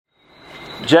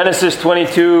Genesis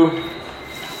 22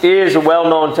 is a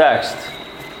well-known text.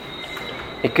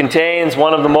 It contains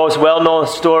one of the most well-known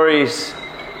stories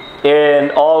in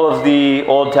all of the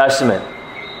Old Testament.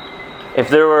 If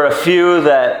there were a few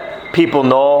that people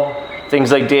know,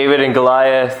 things like David and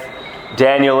Goliath,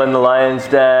 Daniel in the lion's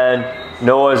den,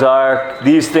 Noah's Ark,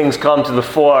 these things come to the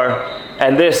fore,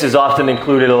 and this is often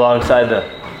included alongside them.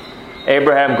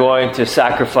 Abraham going to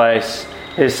sacrifice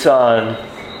his son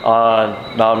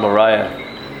on Mount Moriah.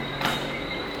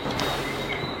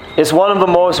 It's one of the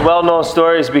most well-known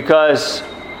stories because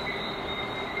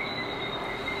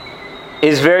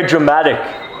it's very dramatic,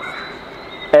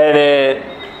 and it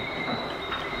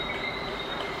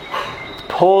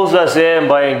pulls us in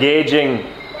by engaging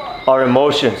our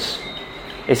emotions.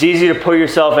 It's easy to put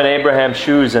yourself in Abraham's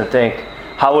shoes and think,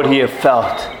 how would he have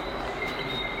felt?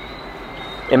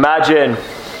 Imagine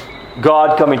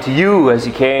God coming to you as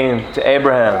he came to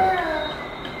Abraham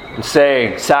and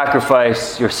saying,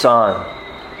 sacrifice your son,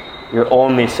 your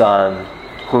only son,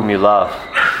 whom you love.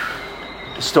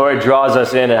 The story draws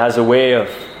us in. It has a way of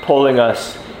pulling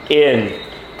us in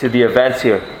to the events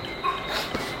here.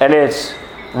 And it's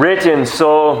written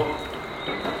so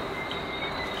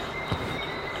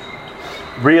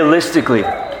realistically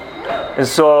and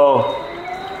so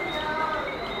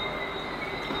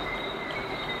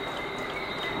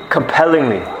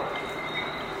compellingly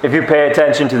if you pay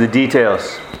attention to the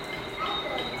details.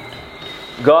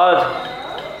 God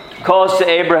calls to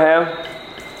Abraham,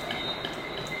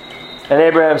 and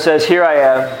Abraham says, here I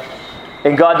am.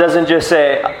 And God doesn't just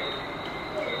say,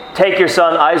 take your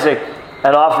son Isaac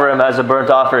and offer him as a burnt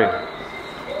offering.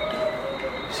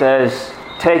 He says,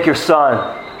 take your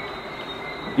son,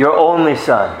 your only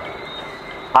son,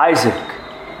 Isaac,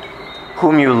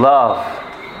 whom you love,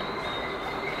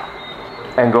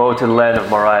 and go to the land of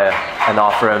Moriah and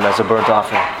offer him as a burnt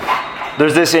offering.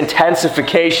 There's this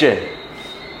intensification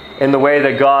in the way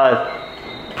that God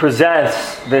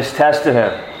presents this test to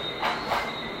him.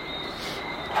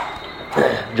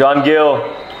 John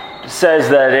Gill says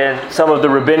that in some of the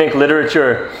rabbinic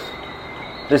literature,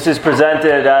 this is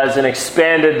presented as an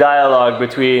expanded dialogue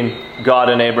between God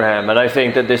and Abraham. And I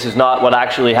think that this is not what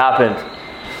actually happened,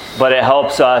 but it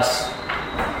helps us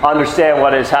understand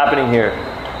what is happening here.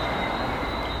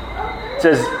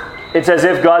 It's as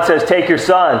if God says, take your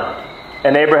son.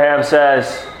 And Abraham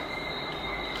says,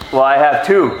 well, I have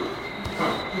two.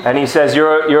 And he says,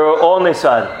 you're your only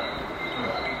son.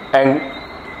 And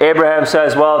Abraham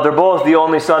says, well, they're both the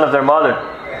only son of their mother.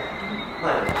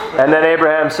 And then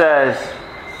Abraham says,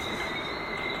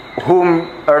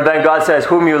 then God says,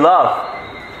 whom you love.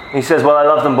 And he says, well, I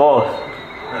love them both.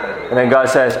 And then God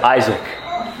says, Isaac.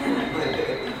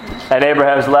 And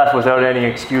Abraham's left without any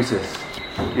excuses.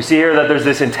 You see here that there's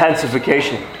this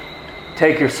intensification.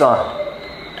 Take your son,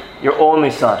 your only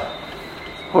son,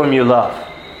 whom you love.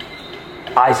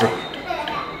 Isaac.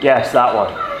 Yes, that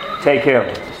one. Take him.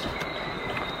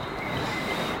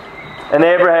 And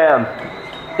Abraham,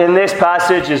 in this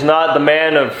passage, is not the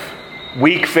man of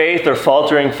weak faith or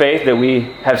faltering faith that we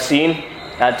have seen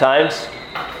at times.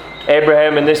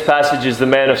 Abraham, in this passage, is the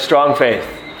man of strong faith,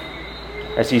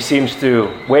 as he seems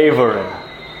to waver,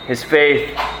 and his faith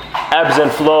ebbs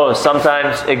and flows,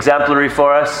 sometimes exemplary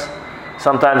for us,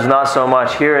 sometimes not so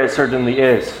much. Here it certainly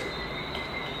is.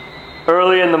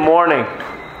 Early in the morning,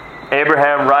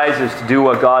 Abraham rises to do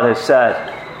what God has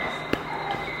said.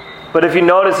 But if you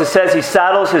notice, it says he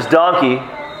saddles his donkey,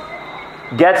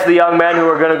 gets the young men who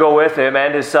are going to go with him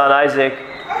and his son Isaac,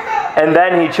 and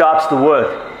then he chops the wood.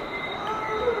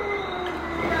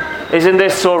 Isn't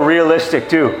this so realistic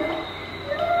too?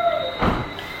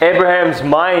 Abraham's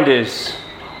mind is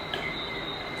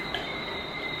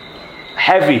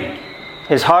heavy.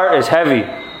 His heart is heavy.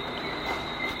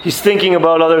 He's thinking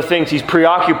about other things. He's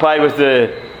preoccupied with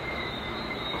the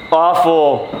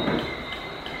awful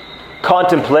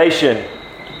contemplation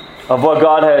of what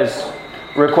God has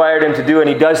required him to do, and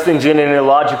he does things in an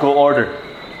illogical order.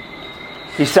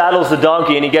 He saddles the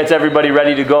donkey and he gets everybody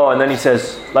ready to go, and then he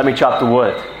says, let me chop the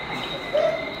wood.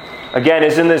 Again,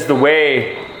 isn't this the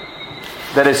way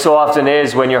that it so often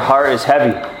is when your heart is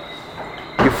heavy?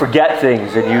 You forget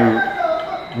things and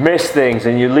you miss things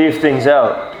and you leave things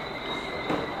out.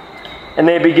 And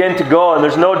they begin to go, and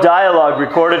there's no dialogue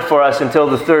recorded for us until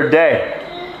the third day.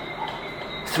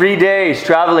 3 days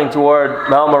traveling toward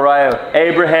Mount Moriah.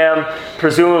 Abraham,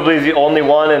 presumably the only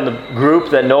one in the group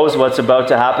that knows what's about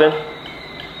to happen.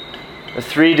 The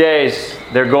 3 days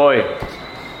they're going.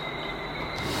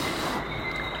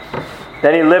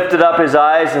 Then he lifted up his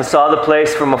eyes and saw the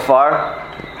place from afar.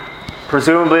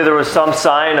 Presumably there was some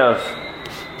sign of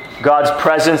God's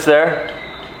presence there.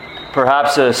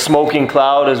 perhaps a smoking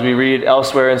cloud as we read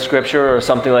elsewhere in Scripture or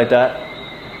something like that.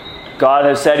 God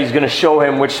has said He's going to show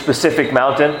him which specific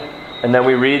mountain, and then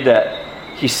we read that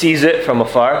he sees it from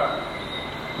afar.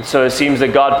 And so it seems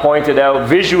that God pointed out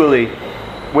visually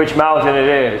which mountain it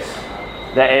is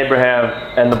that Abraham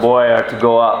and the boy are to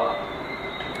go up.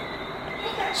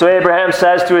 So Abraham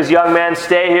says to his young man,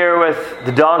 "Stay here with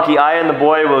the donkey. I and the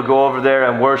boy will go over there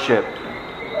and worship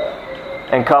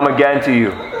and come again to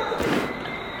you."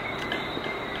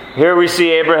 Here we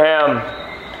see Abraham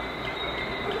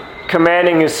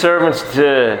commanding his servants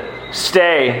to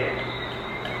stay,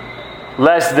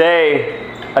 lest they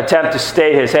attempt to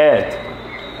stay his hand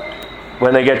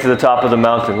when they get to the top of the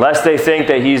mountain, lest they think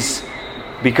that he's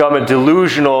become a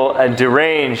delusional and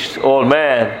deranged old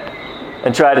man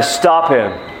and try to stop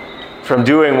him from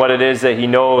doing what it is that he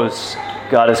knows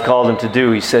God has called him to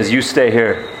do. He says, "You stay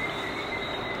here.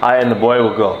 I and the boy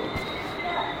will go."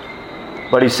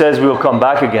 But he says we will come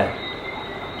back again,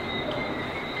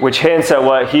 which hints at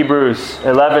what Hebrews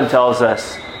 11 tells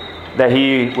us, that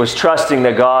he was trusting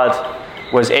that God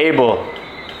was able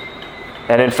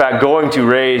and in fact going to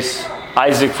raise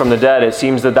Isaac from the dead. It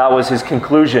seems that that was his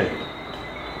conclusion.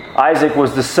 Isaac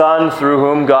was the son through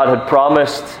whom God had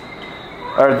promised,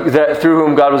 through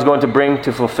whom God was going to bring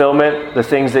to fulfillment the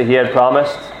things that he had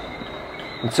promised.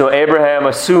 And so Abraham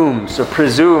assumes or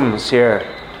presumes here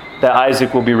that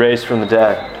Isaac will be raised from the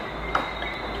dead.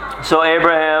 So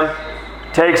Abraham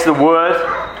takes the wood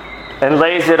and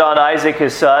lays it on Isaac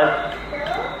his son.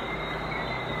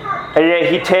 And yet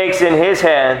he takes in his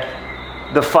hand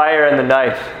the fire and the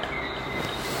knife.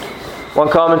 One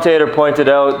commentator pointed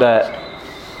out that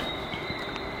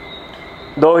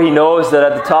though he knows that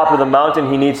at the top of the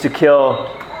mountain he needs to kill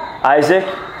Isaac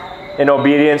in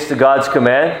obedience to God's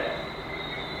command,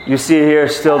 you see here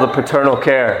still the paternal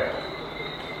care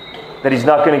that he's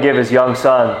not going to give his young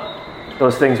son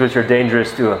those things which are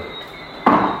dangerous to him,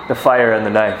 the fire and the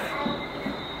knife.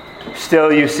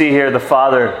 Still you see here the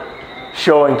father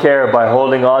showing care by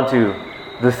holding on to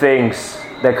the things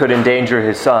that could endanger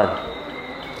his son,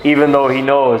 even though he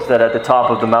knows that at the top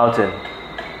of the mountain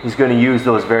he's going to use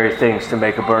those very things to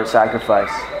make a burnt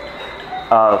sacrifice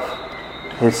of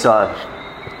his son.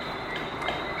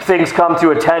 Things come to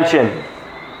attention.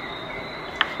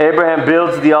 Abraham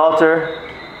builds the altar,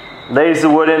 lays the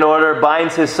wood in order,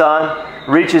 binds his son,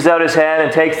 reaches out his hand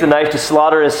and takes the knife to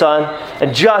slaughter his son.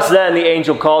 And just then the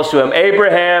angel calls to him,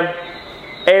 "Abraham,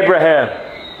 Abraham."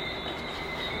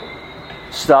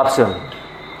 Stops him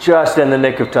just in the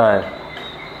nick of time.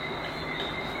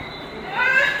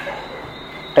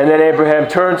 And then Abraham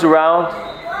turns around,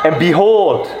 and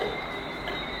behold,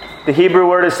 the Hebrew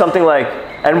word is something like,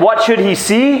 and what should he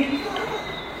see?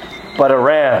 But a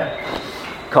ram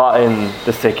caught in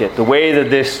the thicket. The way that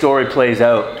this story plays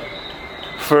out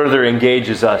further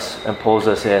engages us and pulls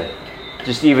us in,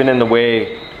 just even in the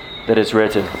way that it's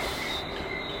written.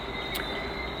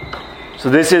 So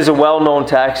this is a well-known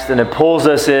text, and it pulls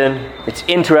us in. It's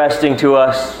interesting to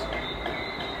us.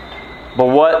 But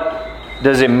what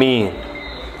does it mean?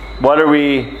 What are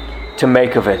we to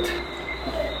make of it?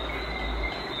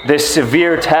 This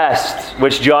severe test,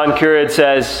 which John Currid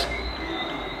says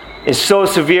is so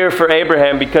severe for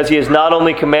Abraham because he is not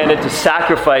only commanded to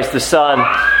sacrifice the son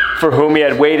for whom he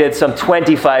had waited some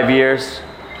 25 years,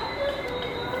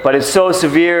 but it's so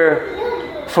severe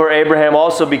for Abraham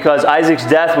also because Isaac's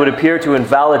death would appear to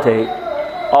invalidate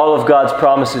all of God's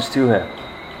promises to him.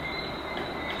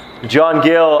 John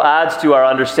Gill adds to our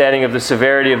understanding of the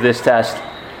severity of this test.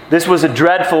 This was a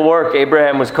dreadful work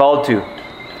Abraham was called to.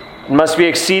 It must be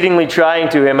exceedingly trying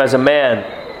to him as a man,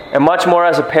 and much more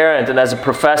as a parent and as a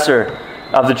professor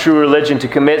of the true religion to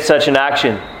commit such an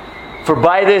action. For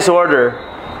by this order,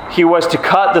 he was to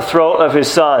cut the throat of his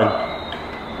son,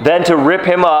 then to rip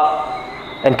him up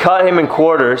and cut him in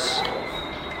quarters,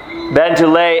 then to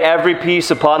lay every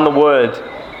piece upon the wood,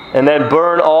 and then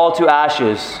burn all to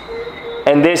ashes.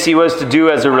 And this he was to do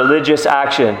as a religious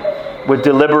action, with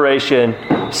deliberation,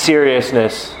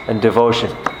 seriousness, and devotion.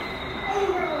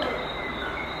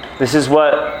 This is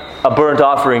what a burnt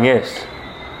offering is.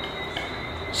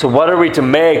 So what are we to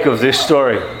make of this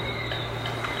story?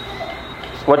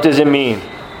 What does it mean?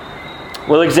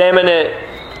 We'll examine it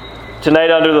tonight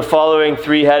under the following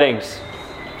three headings.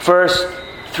 First,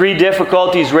 3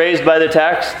 difficulties raised by the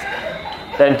text,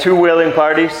 then 2 willing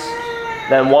parties,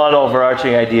 then 1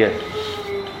 overarching idea.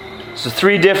 So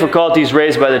 3 difficulties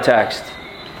raised by the text.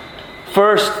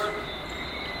 First,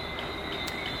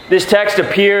 this text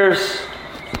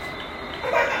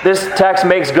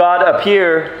makes God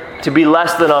appear to be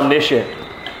less than omniscient.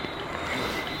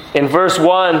 In verse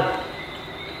 1,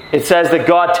 it says that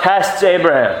God tests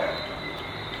Abraham.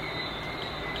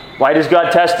 Why does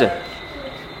God test him?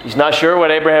 He's not sure what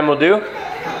Abraham will do.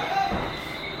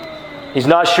 He's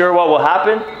not sure what will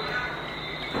happen.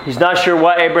 He's not sure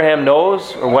what Abraham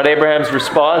knows or what Abraham's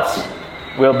response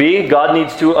will be. God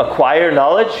needs to acquire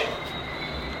knowledge.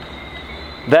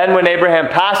 Then when Abraham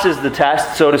passes the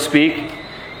test, so to speak,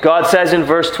 God says in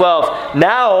verse 12,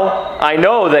 "Now I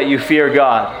know that you fear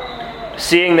God,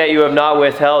 seeing that you have not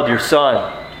withheld your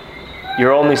son,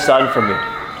 your only son from me."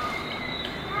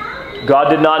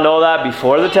 God did not know that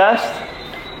before the test.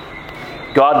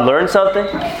 God learned something.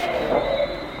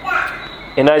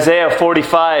 In Isaiah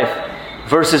 45,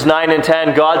 verses 9 and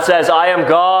 10, God says, "I am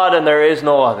God and there is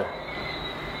no other.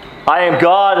 I am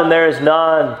God and there is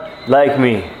none like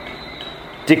me,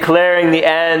 declaring the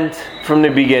end from the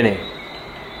beginning,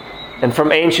 and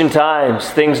from ancient times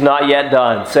things not yet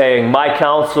done, saying, my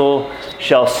counsel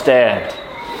shall stand,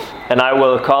 and I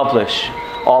will accomplish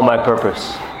all my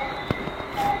purpose."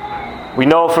 We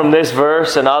know from this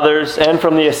verse and others, and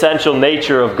from the essential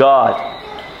nature of God,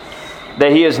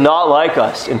 that He is not like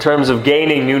us in terms of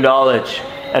gaining new knowledge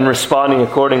and responding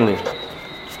accordingly.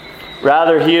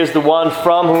 Rather, He is the one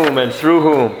from whom and through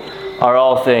whom are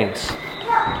all things.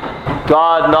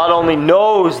 God not only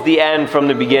knows the end from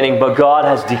the beginning, but God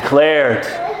has declared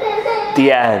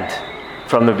the end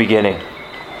from the beginning.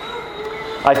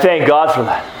 I thank God for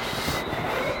that.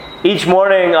 Each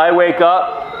morning I wake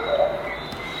up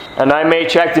and I may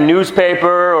check the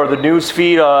newspaper or the news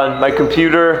feed on my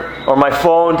computer or my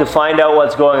phone to find out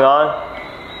what's going on.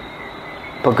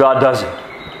 But God doesn't.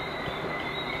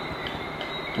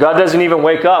 God doesn't even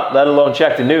wake up, let alone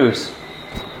check the news.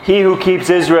 He who keeps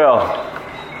Israel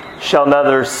shall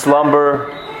neither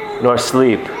slumber nor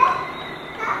sleep.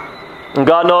 And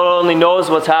God not only knows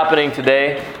what's happening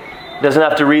today, doesn't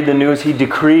have to read the news, He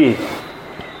decreed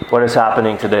what is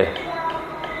happening today.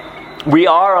 We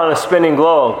are on a spinning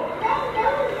globe,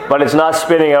 but it's not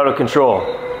spinning out of control.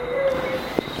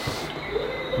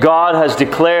 God has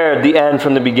declared the end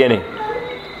from the beginning.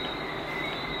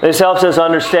 This helps us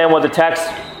understand what the text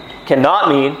cannot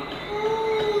mean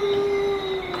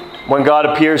when God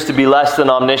appears to be less than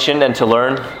omniscient and to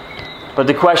learn. But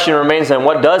the question remains then,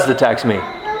 what does the text mean?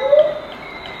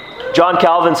 John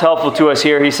Calvin's helpful to us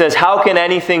here. He says, "How can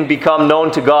anything become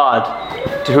known to God,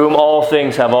 to whom all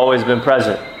things have always been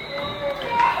present?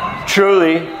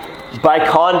 Truly, by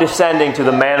condescending to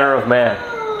the manner of man."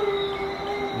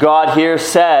 God here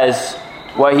says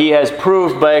what He has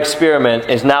proved by experiment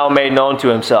is now made known to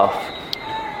Himself.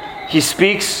 He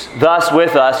speaks thus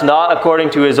with us, not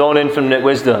according to His own infinite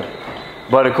wisdom,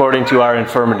 but according to our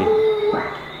infirmity.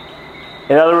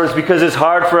 In other words, because it's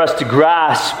hard for us to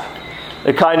grasp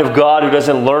the kind of God who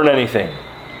doesn't learn anything.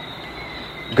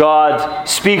 God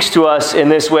speaks to us in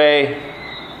this way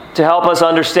to help us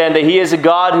understand that He is a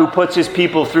God who puts His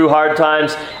people through hard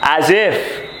times as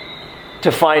if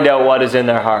to find out what is in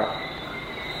their heart.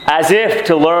 As if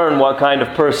to learn what kind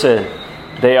of person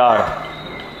they are.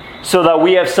 So that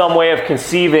we have some way of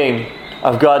conceiving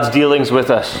of God's dealings with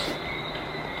us.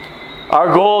 Our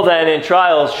goal then in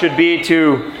trials should be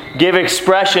to give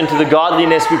expression to the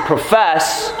godliness we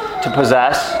profess to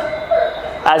possess,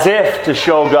 as if to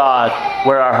show God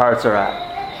where our hearts are at.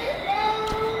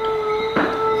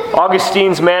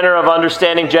 Augustine's manner of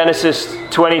understanding Genesis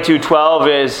 22:12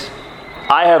 is,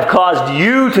 "I have caused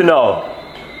you to know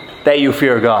that you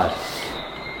fear God."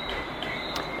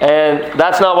 And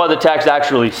that's not what the text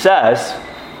actually says,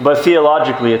 but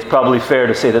theologically it's probably fair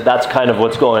to say that that's kind of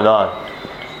what's going on.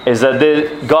 Is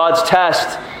that God's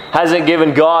test hasn't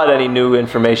given God any new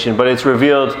information, but it's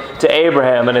revealed to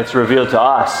Abraham and it's revealed to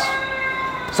us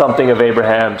something of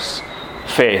Abraham's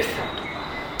faith.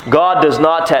 God does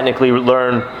not technically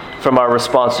learn from our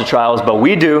response to trials, but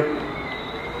we do,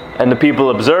 and the people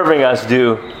observing us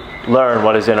do learn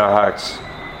what is in our hearts.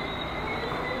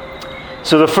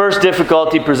 So the first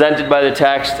difficulty presented by the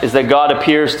text is that God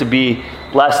appears to be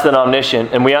less than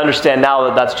omniscient, and we understand now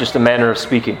that that's just a manner of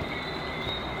speaking.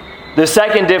 The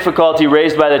second difficulty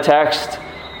raised by the text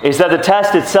is that the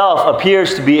test itself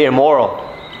appears to be immoral.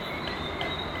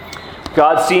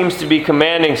 God seems to be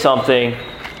commanding something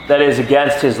that is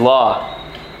against His law.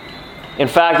 In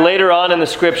fact, later on in the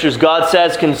Scriptures, God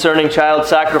says concerning child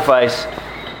sacrifice,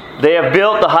 "They have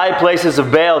built the high places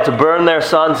of Baal to burn their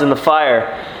sons in the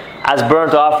fire as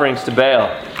burnt offerings to Baal,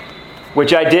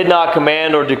 which I did not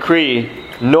command or decree,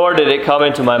 nor did it come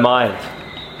into my mind."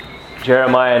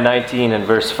 Jeremiah 19 and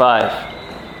verse 5.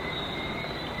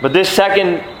 But this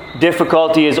second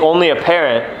difficulty is only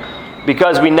apparent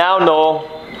because we now know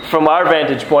from our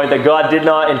vantage point that God did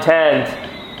not intend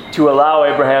to allow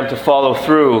Abraham to follow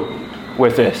through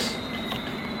with this.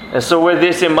 And so with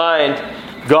this in mind,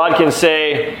 God can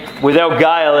say without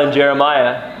guile in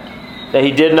Jeremiah that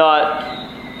it did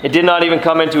not even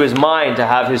come into his mind to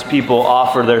have his people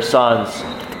offer their sons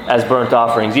as burnt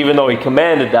offerings, even though he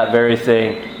commanded that very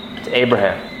thing to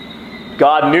Abraham.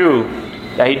 God knew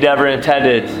that he never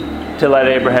intended to let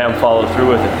Abraham follow through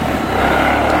with it.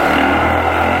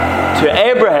 To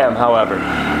Abraham, however,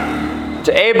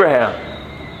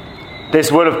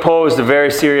 this would have posed a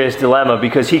very serious dilemma,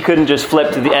 because he couldn't just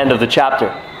flip to the end of the chapter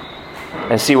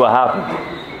and see what happened.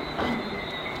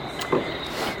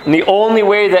 And the only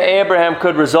way that Abraham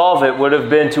could resolve it would have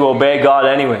been to obey God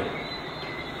anyway.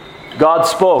 God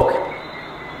spoke.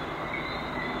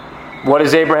 What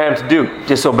is Abraham to do?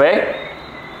 Disobey?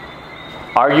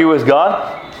 Argue with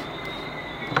God?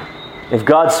 If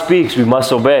God speaks, we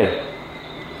must obey.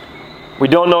 We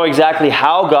don't know exactly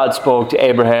how God spoke to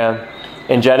Abraham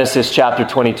in Genesis chapter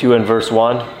 22 and verse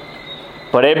 1.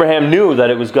 But Abraham knew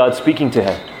that it was God speaking to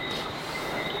him.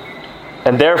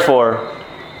 And therefore,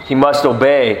 he must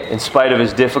obey in spite of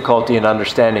his difficulty in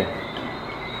understanding.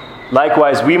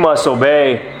 Likewise, we must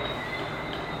obey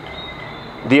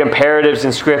the imperatives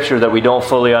in Scripture that we don't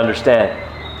fully understand.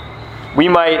 We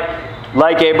might,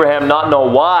 like Abraham, not know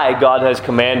why God has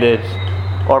commanded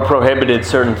or prohibited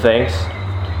certain things.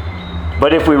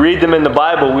 But if we read them in the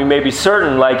Bible, we may be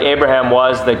certain, like Abraham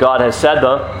was, that God has said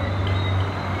them.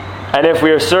 And if we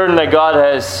are certain that God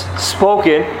has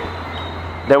spoken,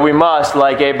 then we must,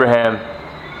 like Abraham,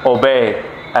 obey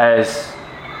as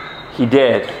he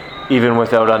did, even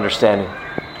without understanding.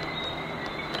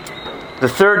 The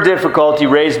third difficulty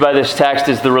raised by this text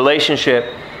is the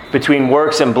relationship between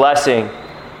works and blessing,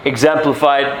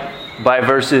 exemplified by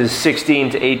verses 16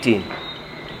 to 18.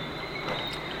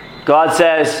 God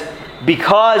says,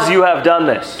 because you have done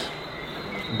this,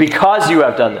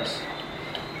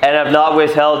 and have not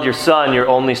withheld your son, your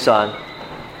only son,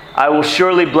 I will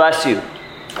surely bless you,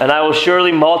 and I will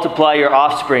surely multiply your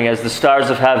offspring as the stars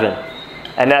of heaven,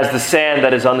 and as the sand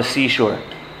that is on the seashore.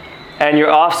 And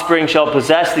your offspring shall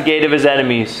possess the gate of his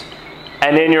enemies,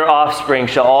 and in your offspring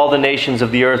shall all the nations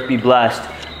of the earth be blessed,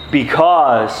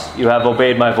 because you have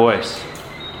obeyed my voice.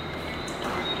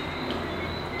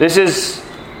 This is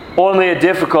only a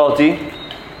difficulty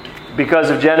because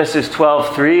of Genesis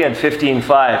 12:3 and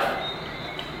 15:5.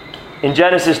 In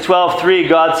Genesis 12:3,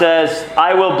 God says,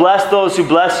 I will bless those who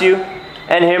bless you,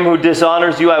 and him who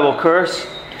dishonors you I will curse,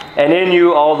 and in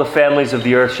you all the families of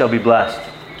the earth shall be blessed.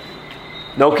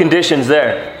 No conditions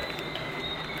there.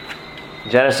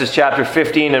 Genesis chapter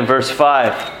 15 and verse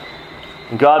 5.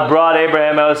 God brought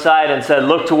Abraham outside and said,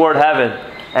 look toward heaven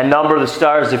and number the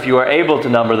stars if you are able to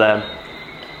number them.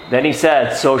 Then he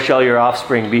said, so shall your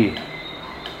offspring be.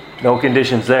 No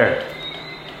conditions there.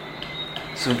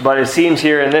 But it seems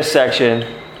here in this section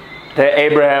that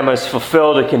Abraham has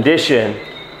fulfilled a condition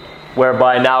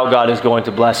whereby now God is going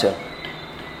to bless him.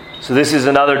 So this is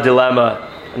another dilemma,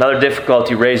 another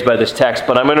difficulty raised by this text.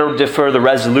 But I'm going to defer the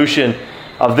resolution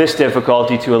of this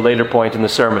difficulty to a later point in the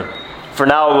sermon. For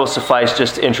now, it will suffice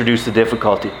just to introduce the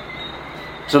difficulty.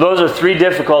 So those are three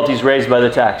difficulties raised by the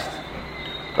text.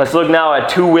 Let's look now at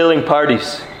two willing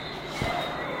parties.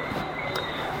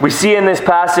 We see in this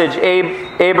passage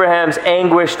Abraham's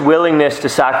anguished willingness to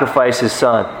sacrifice his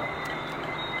son.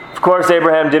 Of course,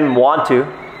 Abraham didn't want to.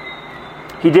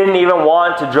 He didn't even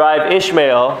want to drive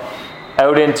Ishmael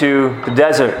out into the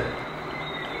desert,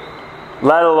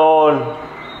 let alone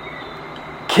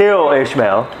kill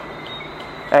Ishmael.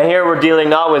 And here we're dealing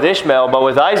not with Ishmael, but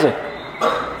with Isaac,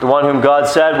 the one whom God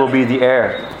said will be the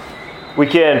heir. We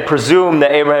can presume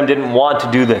that Abraham didn't want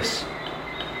to do this.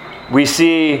 We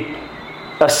see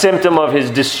a symptom of his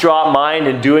distraught mind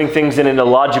and doing things in an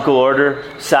illogical order,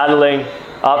 saddling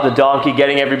up the donkey,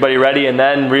 getting everybody ready, and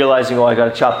then realizing, I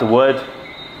got to chop the wood.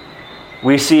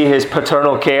 We see his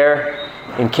paternal care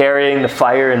in carrying the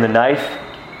fire and the knife.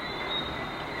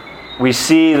 We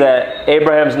see that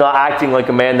Abraham's not acting like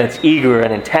a man that's eager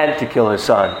and intent to kill his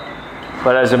son,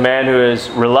 but as a man who is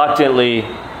reluctantly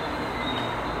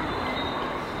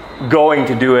going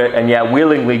to do it, and yet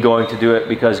willingly going to do it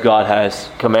because God has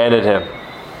commanded him.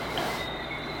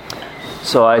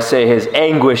 So I say his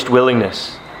anguished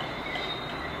willingness.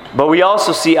 But we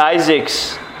also see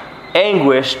Isaac's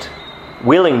anguished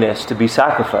willingness to be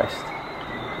sacrificed.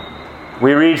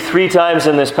 We read 3 times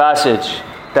in this passage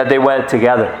that they went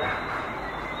together.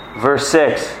 Verse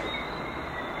 6,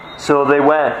 so they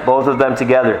went, both of them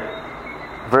together.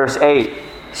 Verse 8,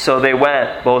 so they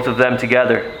went, both of them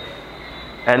together.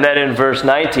 And then in verse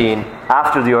 19,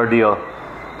 after the ordeal,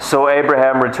 so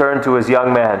Abraham returned to his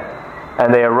young man,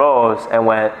 and they arose and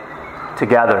went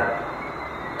together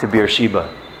to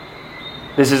Beersheba.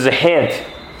 This is a hint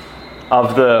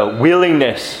of the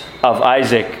willingness of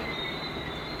Isaac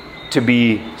to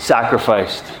be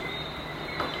sacrificed.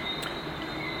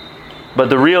 But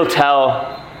the real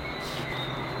tell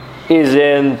is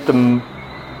in the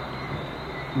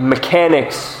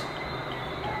mechanics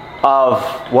of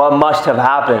what must have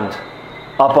happened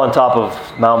up on top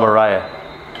of Mount Moriah.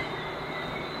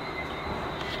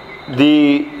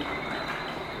 The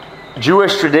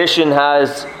Jewish tradition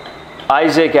has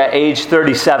Isaac at age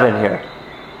 37 here.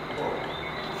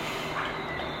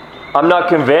 I'm not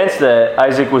convinced that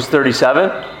Isaac was 37,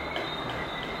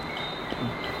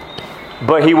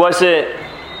 but he wasn't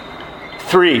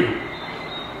 3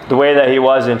 the way that he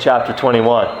was in chapter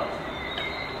 21.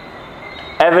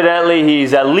 Evidently,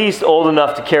 he's at least old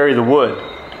enough to carry the wood.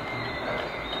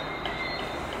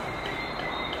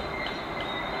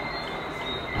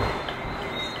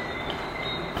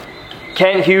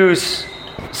 Kent Hughes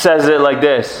says it like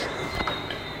this: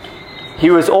 he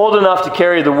was old enough to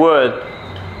carry the wood,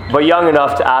 but young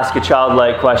enough to ask a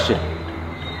childlike question.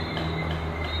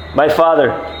 My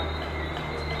father,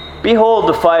 behold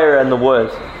the fire and the wood,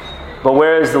 but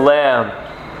where is the lamb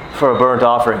for a burnt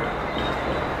offering?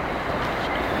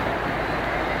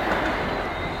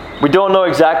 We don't know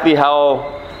exactly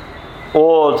how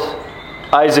old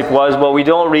Isaac was, but we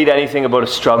don't read anything about a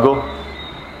struggle.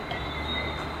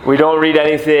 We don't read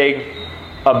anything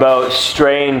about a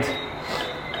strained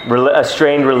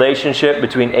relationship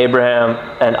between Abraham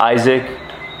and Isaac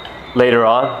later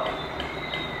on.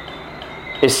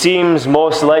 It seems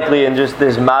most likely in just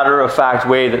this matter-of-fact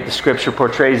way that the scripture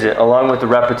portrays it, along with the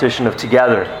repetition of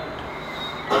together,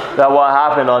 that what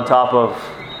happened on top of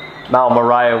Mount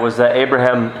Moriah was that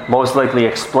Abraham most likely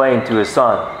explained to his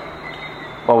son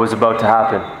what was about to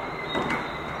happen.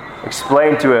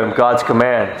 Explained to him God's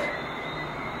command.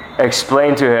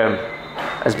 Explained to him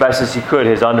as best as he could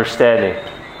his understanding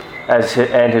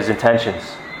and his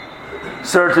intentions.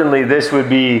 Certainly this would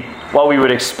be what we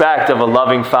would expect of a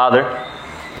loving father.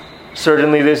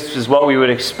 Certainly this is what we would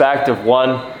expect of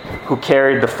one who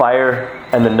carried the fire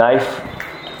and the knife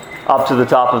up to the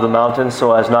top of the mountain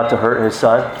so as not to hurt his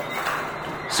son.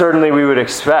 Certainly we would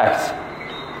expect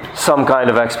some kind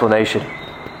of explanation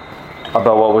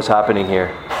about what was happening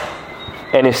here.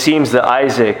 And it seems that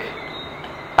Isaac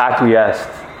acquiesced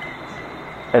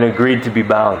and agreed to be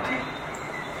bound.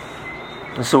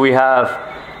 And so we have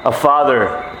a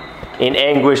father in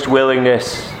anguished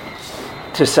willingness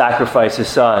to sacrifice his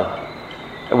son.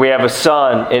 And we have a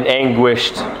son in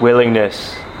anguished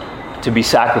willingness to be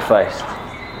sacrificed.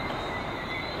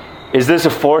 Is this a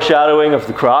foreshadowing of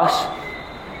the cross?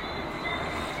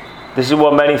 This is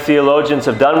what many theologians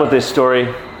have done with this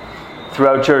story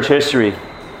throughout church history.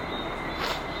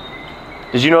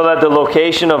 Did you know that the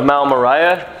location of Mount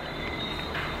Moriah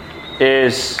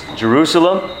is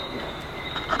Jerusalem?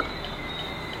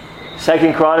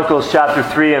 2 Chronicles chapter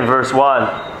 3 and verse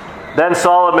 1. Then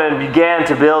Solomon began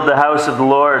to build the house of the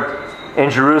Lord in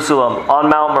Jerusalem on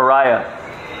Mount Moriah.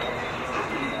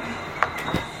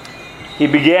 He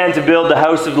began to build the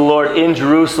house of the Lord in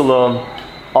Jerusalem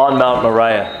on Mount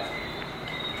Moriah.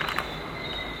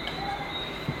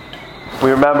 We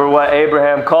remember what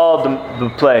Abraham called the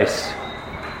place.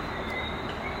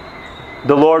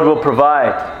 The Lord will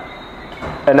provide.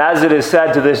 And as it is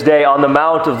said to this day, on the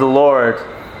mount of the Lord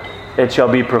it shall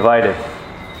be provided.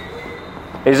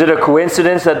 Is it a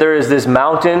coincidence that there is this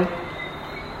mountain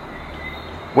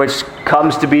which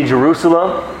comes to be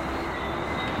Jerusalem,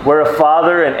 where a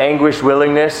father in anguished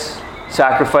willingness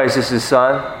sacrifices his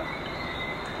son,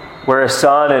 where a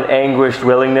son in anguished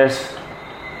willingness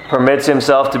permits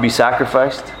himself to be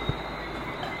sacrificed?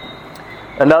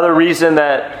 Another reason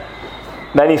that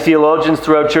many theologians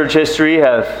throughout church history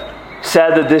have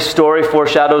said that this story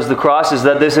foreshadows the cross is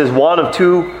that this is one of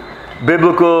 2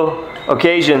 biblical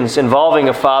occasions involving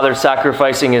a father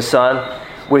sacrificing his son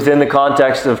within the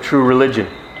context of true religion.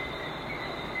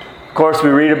 Of course, we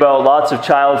read about lots of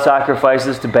child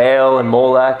sacrifices to Baal and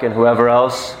Molech and whoever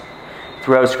else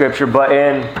throughout Scripture, but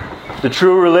in the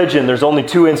true religion, there's only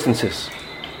 2 instances.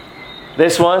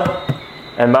 This one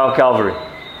and Mount Calvary.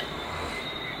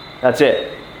 That's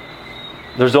it.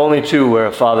 There's only 2 where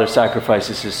a father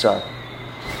sacrifices his son.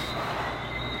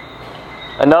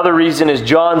 Another reason is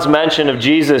John's mention of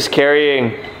Jesus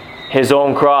carrying his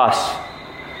own cross.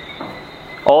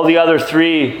 All the other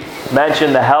 3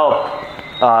 mention the help.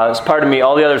 All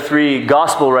the other 3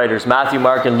 gospel writers, Matthew,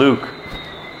 Mark, and Luke,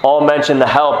 all mention the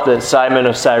help that Simon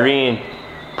of Cyrene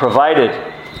provided.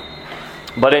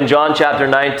 But in John chapter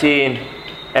 19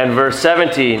 and verse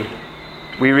 17,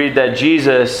 we read that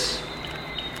Jesus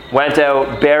went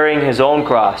out bearing his own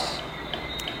cross.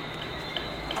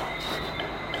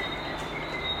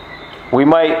 We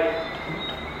might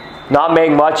not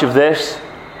make much of this,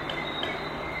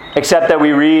 except that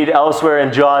we read elsewhere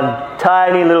in John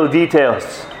tiny little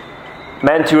details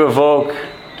meant to evoke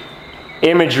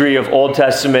imagery of Old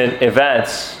Testament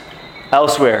events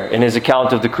elsewhere in his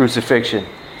account of the crucifixion.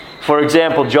 For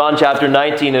example, John chapter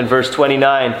 19 and verse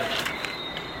 29,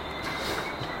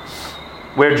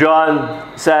 where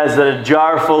John says that a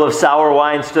jar full of sour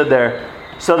wine stood there.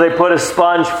 So they put a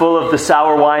sponge full of the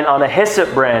sour wine on a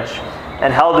hyssop branch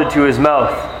and held it to his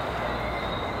mouth.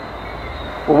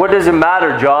 Well, what does it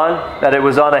matter, John, that it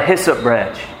was on a hyssop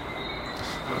branch?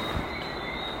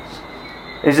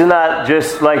 Isn't that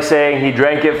just like saying he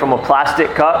drank it from a plastic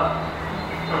cup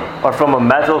or from a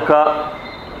metal cup?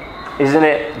 Isn't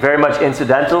it very much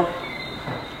incidental?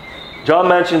 John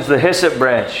mentions the hyssop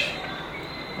branch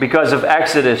because of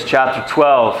Exodus chapter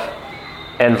 12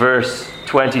 and verse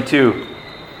 22,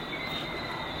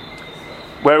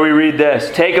 where we read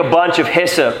this: "Take a bunch of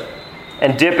hyssop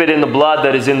and dip it in the blood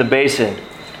that is in the basin,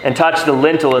 and touch the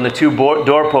lintel and the two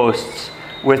doorposts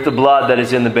with the blood that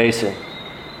is in the basin."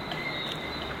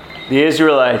 The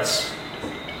Israelites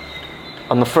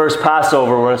on the first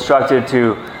Passover were instructed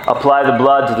to apply the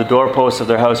blood to the doorposts of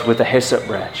their house with a hyssop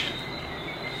branch.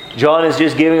 John is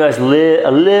just giving us a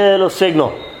little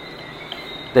signal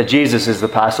that Jesus is the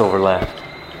Passover lamb,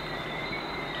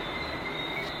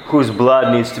 whose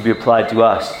blood needs to be applied to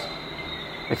us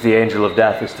if the angel of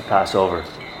death is to pass over.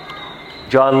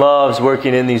 John loves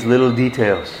working in these little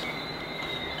details.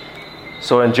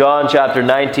 So in John chapter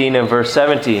 19 and verse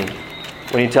 17,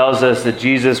 when he tells us that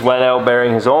Jesus went out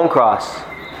bearing his own cross,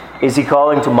 is he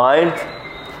calling to mind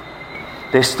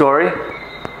this story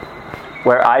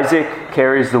where Isaac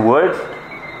carries the wood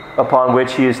upon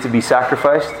which he is to be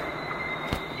sacrificed?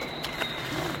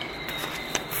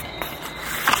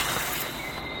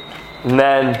 And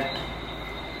then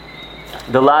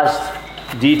the last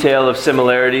detail of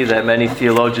similarity that many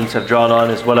theologians have drawn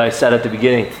on is what I said at the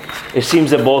beginning. It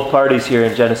seems that both parties here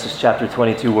in Genesis chapter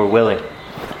 22 were willing.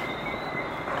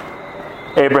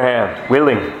 Abraham,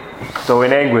 willing, though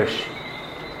in anguish.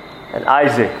 And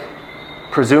Isaac,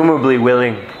 presumably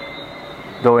willing,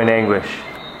 though in anguish.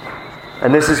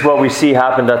 And this is what we see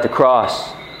happened at the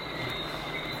cross.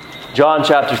 John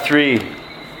chapter 3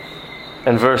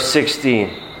 and verse 16.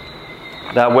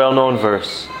 That well-known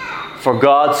verse. "For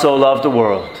God so loved the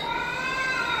world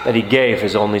that he gave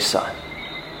his only Son,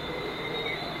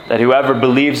 that whoever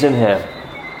believes in him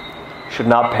should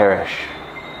not perish,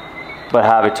 but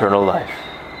have eternal life."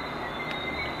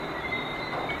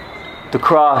 The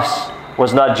cross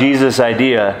was not Jesus'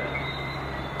 idea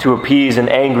to appease an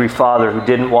angry father who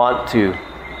didn't want to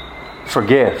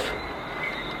forgive.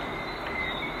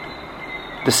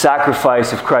 The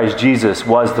sacrifice of Christ Jesus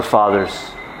was the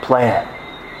Father's plan.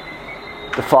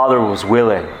 The Father was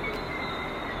willing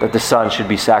that the Son should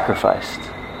be sacrificed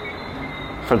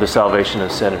for the salvation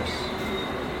of sinners.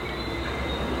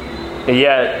 And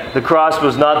yet, the cross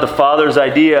was not the Father's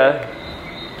idea,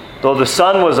 though the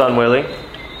Son was unwilling.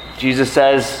 Jesus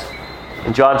says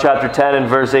in John chapter 10 and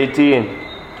verse 18,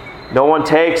 "No one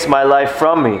takes my life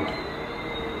from me,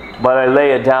 but I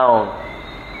lay it down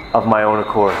of my own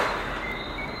accord."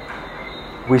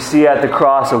 We see at the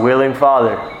cross a willing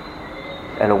Father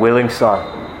and a willing Son.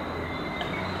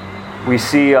 We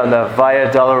see on the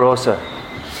Via Dolorosa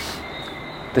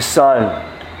the Son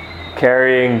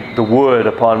carrying the wood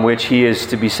upon which he is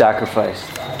to be sacrificed.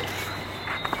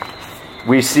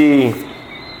 We see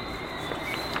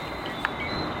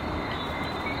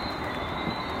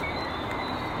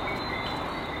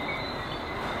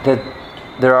that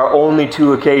there are only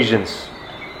two occasions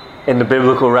in the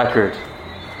biblical record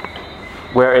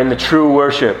where in the true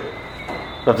worship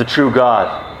of the true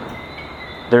God,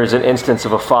 there is an instance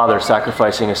of a father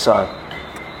sacrificing a son.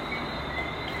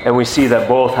 And we see that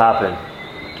both happen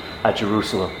at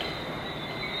Jerusalem.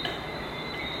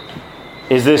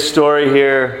 Is this story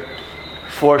here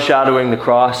foreshadowing the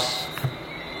cross,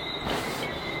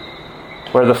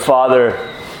 where the Father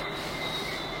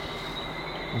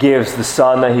gives the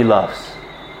Son that he loves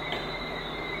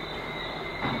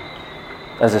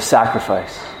as a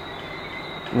sacrifice?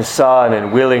 And the Son,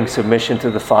 in willing submission to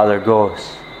the Father,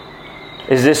 goes.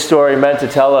 Is this story meant to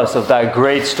tell us of that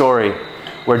great story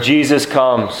where Jesus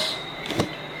comes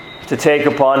to take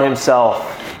upon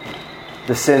himself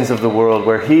the sins of the world,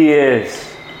 where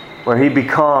he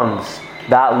becomes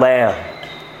that lamb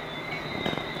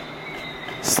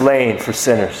slain for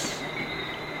sinners,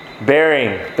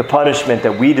 bearing the punishment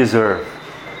that we deserve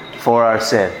for our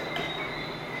sin,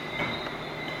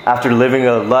 after living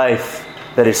a life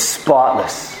that is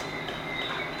spotless,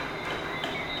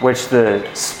 which the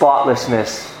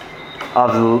spotlessness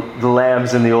of the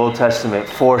lambs in the Old Testament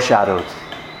foreshadowed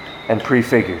and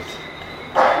prefigured?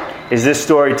 Is this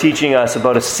story teaching us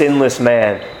about a sinless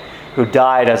man who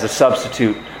died as a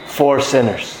substitute for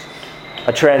sinners?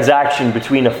 A transaction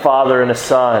between a father and a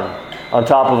son on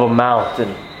top of a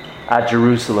mountain at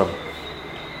Jerusalem.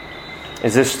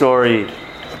 Is this story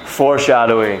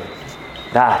foreshadowing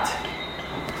that?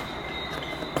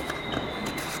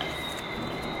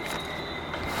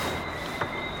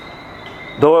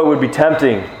 Though it would be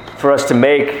tempting for us to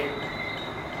make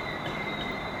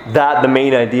that the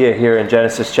main idea here in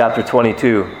Genesis chapter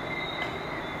 22,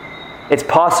 it's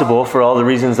possible, for all the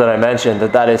reasons that I mentioned,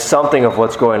 that is something of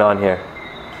what's going on here.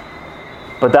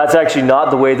 But that's actually not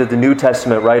the way that the New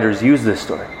Testament writers use this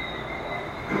story.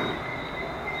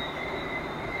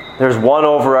 There's one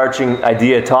overarching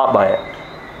idea taught by it.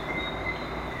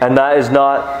 And that is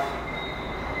not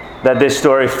that this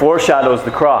story foreshadows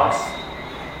the cross,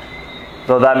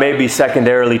 though that may be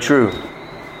secondarily true.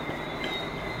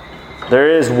 There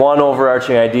is one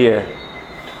overarching idea,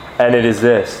 and it is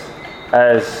this.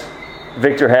 As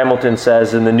Victor Hamilton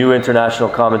says in the New International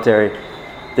Commentary,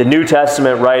 the New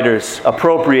Testament writers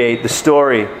appropriate the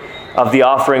story of the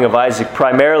offering of Isaac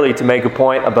primarily to make a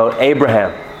point about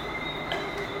Abraham,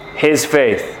 his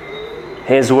faith,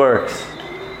 his works,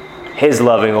 his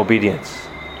loving obedience.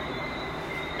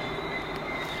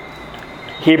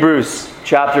 Hebrews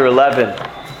chapter 11,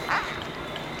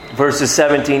 verses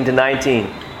 17 to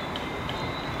 19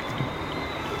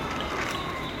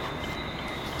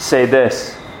 say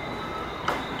this.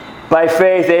 By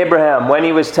faith Abraham, when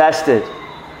he was tested,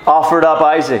 offered up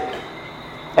Isaac,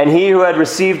 and he who had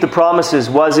received the promises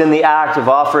was in the act of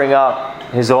offering up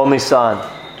his only son,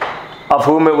 of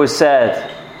whom it was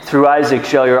said, through Isaac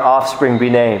shall your offspring be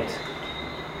named.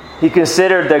 He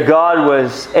considered that God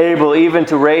was able even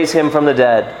to raise him from the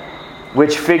dead,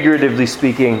 which figuratively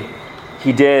speaking,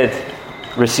 he did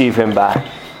receive him back.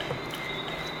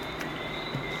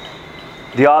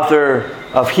 The author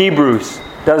of Hebrews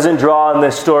doesn't draw on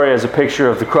this story as a picture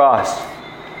of the cross.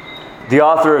 The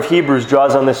author of Hebrews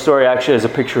draws on this story actually as a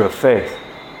picture of faith,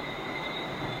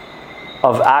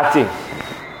 of acting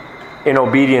in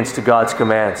obedience to God's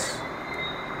commands,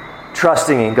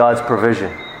 trusting in God's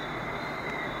provision,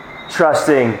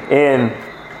 trusting in,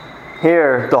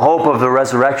 here, the hope of the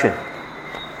resurrection,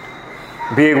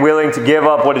 being willing to give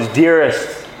up what is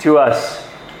dearest to us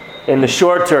in the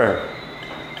short term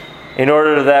in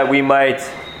order that we might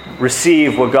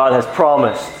receive what God has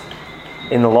promised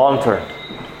in the long term.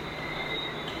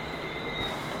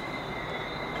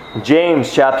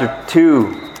 James chapter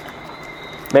 2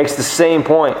 makes the same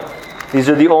point. These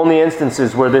are the only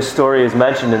instances where this story is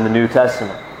mentioned in the New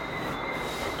Testament.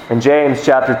 And James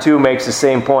chapter 2 makes the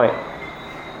same point.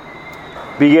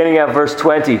 Beginning at verse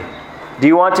 20. Do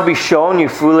you want to be shown, you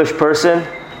foolish person,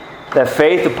 that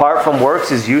faith apart from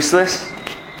works is useless?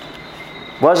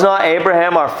 Was not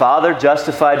Abraham our father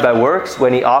justified by works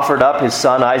when he offered up his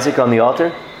son Isaac on the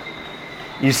altar?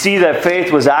 You see that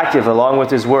faith was active along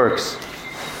with his works,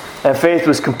 and faith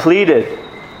was completed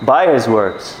by his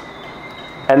works.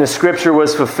 And the scripture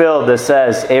was fulfilled that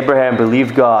says, Abraham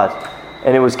believed God,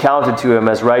 and it was counted to him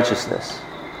as righteousness,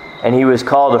 and he was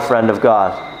called a friend of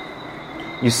God.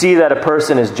 You see that a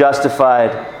person is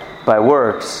justified by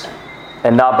works,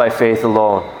 and not by faith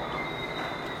alone.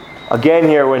 Again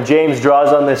here, when James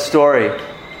draws on this story,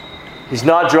 he's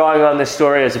not drawing on this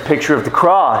story as a picture of the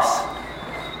cross,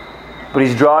 but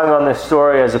he's drawing on this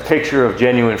story as a picture of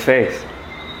genuine faith.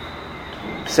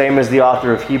 Same as the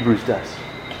author of Hebrews does.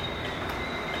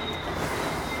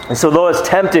 And so though it's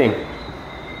tempting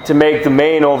to make the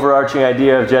main overarching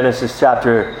idea of Genesis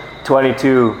chapter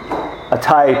 22 a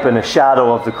type and a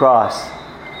shadow of the cross,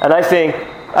 and I think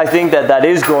that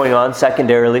is going on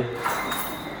secondarily.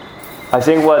 I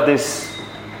think what this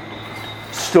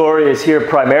story is here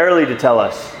primarily to tell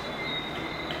us,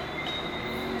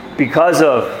 because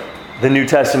of the New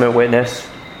Testament witness,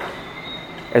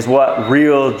 is what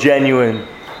real, genuine,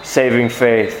 saving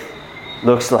faith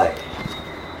looks like.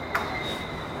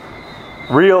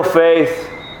 Real faith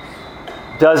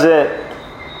doesn't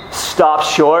stop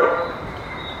short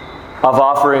of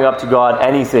offering up to God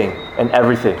anything and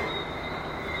everything.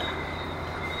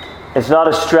 It's not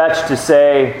a stretch to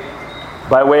say,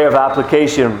 by way of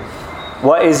application,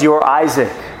 what is your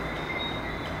Isaac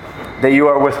that you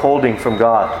are withholding from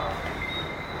God?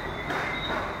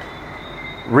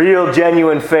 Real,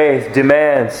 genuine faith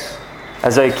demands,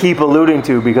 as I keep alluding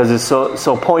to because it's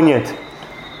so poignant,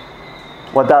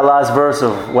 what that last verse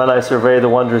of "When I survey the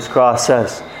wondrous cross"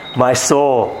 says. My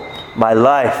soul, my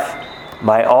life,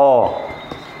 my all.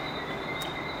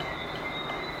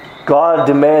 God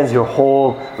demands your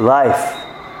whole life.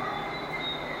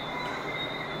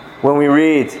 When we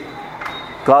read,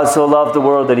 God so loved the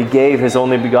world that He gave His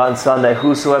only begotten Son, that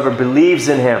whosoever believes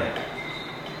in Him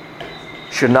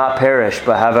should not perish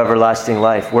but have everlasting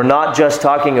life. We're not just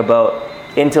talking about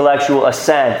intellectual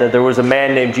assent that there was a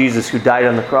man named Jesus who died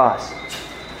on the cross.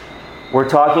 We're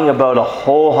talking about a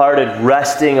wholehearted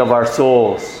resting of our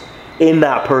souls in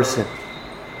that person,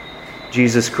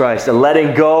 Jesus Christ. A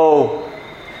letting go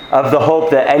of the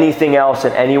hope that anything else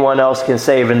and anyone else can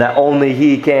save and that only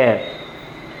He can.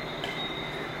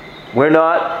 We're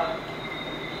not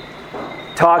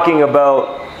talking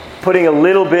about putting a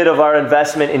little bit of our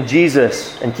investment in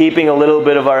Jesus and keeping a little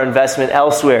bit of our investment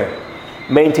elsewhere,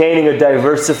 maintaining a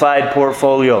diversified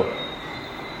portfolio.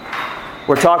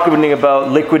 We're talking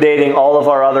about liquidating all of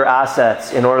our other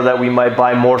assets in order that we might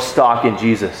buy more stock in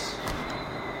Jesus.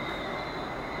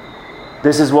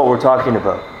 This is what we're talking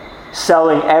about.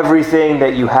 Selling everything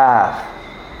that you have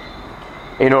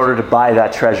in order to buy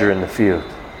that treasure in the field.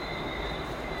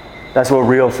 That's what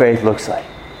real faith looks like.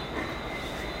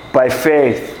 By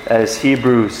faith, as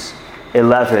Hebrews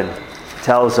 11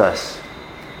 tells us,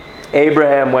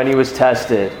 Abraham, when he was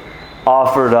tested,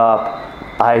 offered up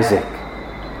Isaac.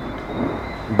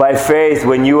 By faith,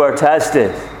 when you are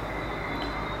tested,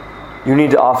 you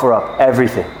need to offer up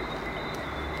everything.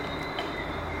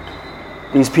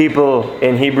 These people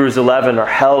in Hebrews 11 are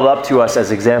held up to us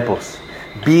as examples.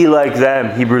 Be like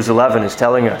them, Hebrews 11 is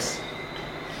telling us.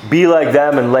 Be like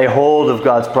them and lay hold of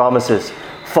God's promises.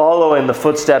 Follow in the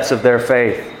footsteps of their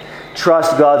faith.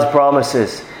 Trust God's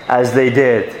promises as they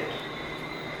did.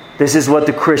 This is what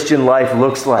the Christian life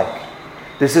looks like.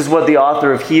 This is what the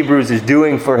author of Hebrews is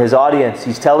doing for his audience.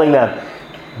 He's telling them,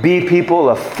 be people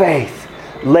of faith.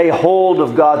 Lay hold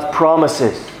of God's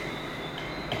promises.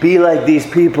 Be like these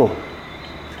people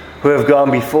who have gone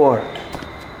before.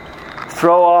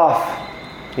 Throw off,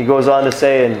 he goes on to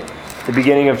say in the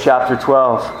beginning of chapter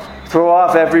 12, throw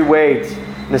off every weight,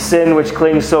 the sin which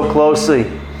clings so closely,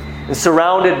 and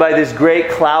surrounded by this great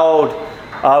cloud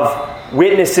of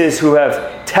witnesses who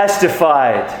have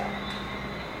testified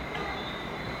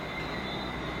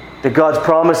that God's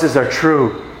promises are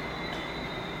true.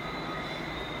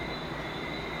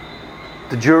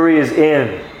 The jury is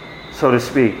in, so to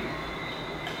speak.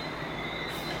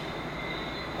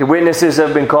 The witnesses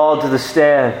have been called to the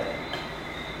stand.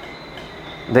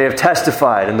 They have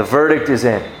testified, and the verdict is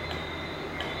in.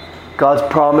 God's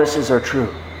promises are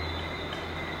true.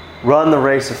 Run the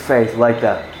race of faith like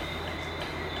that.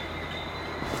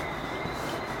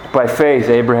 By faith,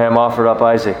 Abraham offered up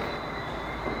Isaac.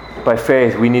 By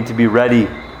faith, we need to be ready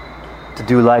to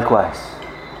do likewise.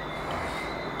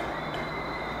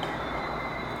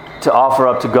 To offer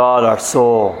up to God our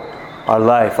soul, our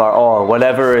life, our all,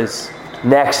 whatever is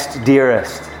next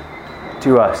dearest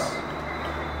to us.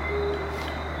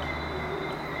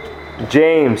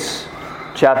 James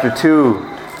chapter 2.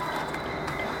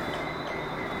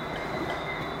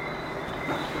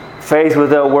 Faith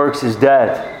without works is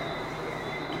dead.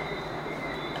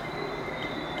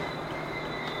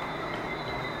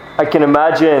 I can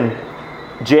imagine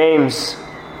James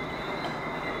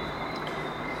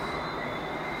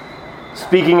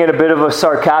speaking in a bit of a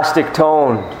sarcastic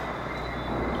tone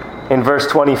in verse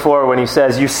 24 when he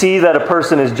says, "You see that a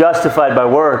person is justified by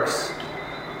works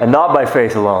and not by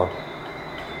faith alone."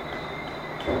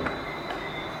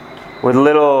 With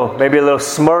maybe a little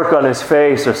smirk on his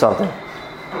face or something,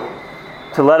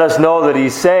 to let us know that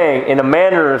he's saying, in a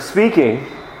manner of speaking,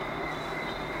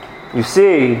 you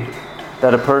see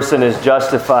that a person is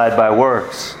justified by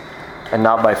works and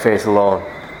not by faith alone.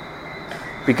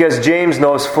 Because James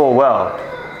knows full well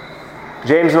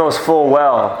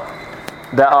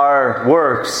that our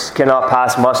works cannot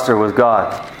pass muster with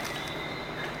God.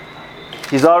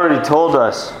 He's already told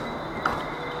us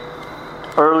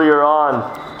earlier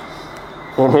on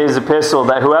in his epistle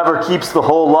that whoever keeps the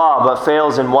whole law but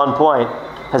fails in one point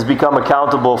has become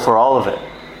accountable for all of it.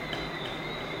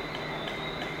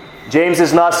 James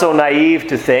is not so naive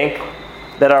to think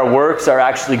that our works are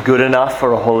actually good enough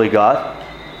for a holy God.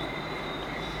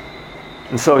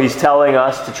 And so he's telling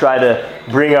us to try to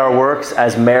bring our works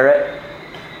as merit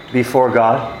before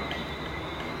God.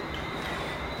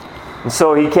 And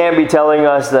so he can't be telling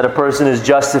us that a person is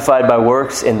justified by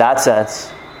works in that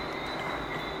sense.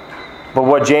 But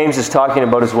what James is talking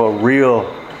about is what real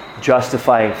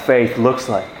justifying faith looks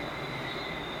like.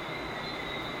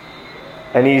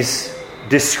 And he's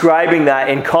describing that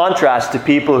in contrast to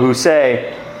people who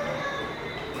say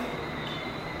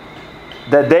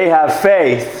that they have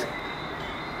faith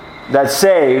that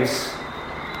saves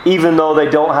even though they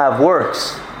don't have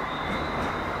works.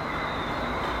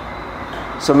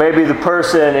 So maybe the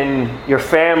person in your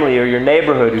family or your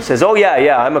neighborhood who says, oh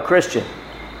yeah, I'm a Christian.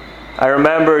 I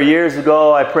remember years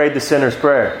ago I prayed the sinner's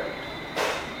prayer.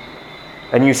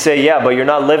 And you say, yeah, but you're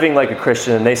not living like a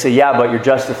Christian. And they say, yeah, but you're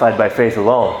justified by faith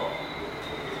alone.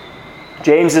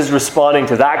 James is responding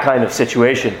to that kind of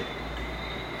situation.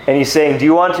 And he's saying, do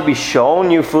you want to be shown,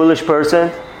 you foolish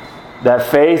person, that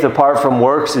faith apart from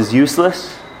works is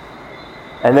useless?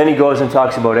 And then he goes and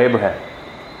talks about Abraham.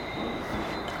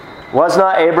 Was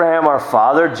not Abraham our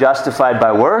father justified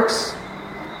by works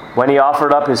when he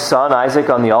offered up his son Isaac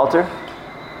on the altar?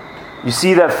 You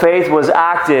see that faith was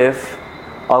active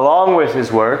along with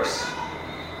his works,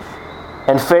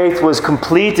 and faith was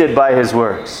completed by his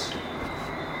works.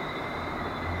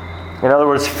 In other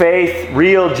words, faith,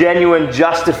 real, genuine,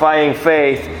 justifying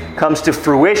faith, comes to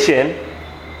fruition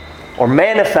or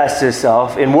manifests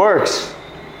itself in works.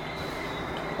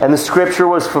 And the scripture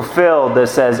was fulfilled that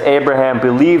says, Abraham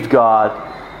believed God,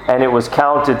 and it was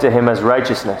counted to him as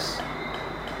righteousness.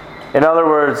 In other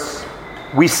words,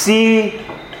 we see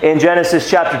in Genesis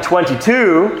chapter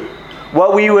 22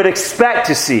 what we would expect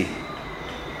to see,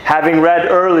 having read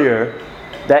earlier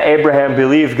that Abraham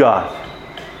believed God,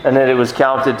 and that it was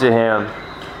counted to him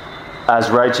as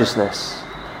righteousness.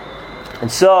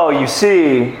 And so you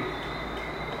see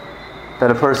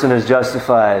that a person is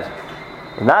justified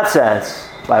in that sense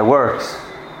by works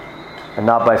and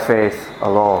not by faith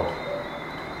alone.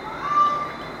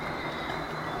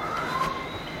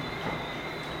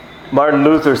 Martin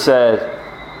Luther said,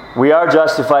 we are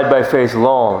justified by faith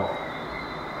alone,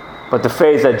 but the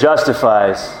faith that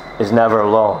justifies is never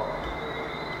alone.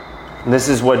 And this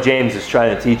is what James is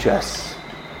trying to teach us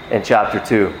in chapter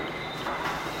 2.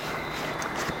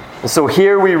 And so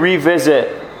here we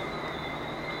revisit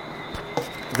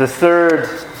the third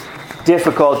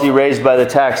difficulty raised by the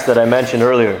text that I mentioned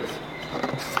earlier,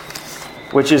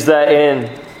 which is that in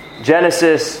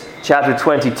Genesis chapter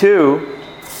 22,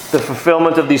 the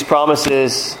fulfillment of these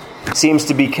promises seems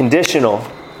to be conditional.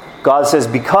 God says,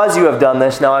 because you have done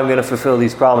this, now I'm going to fulfill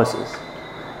these promises.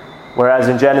 Whereas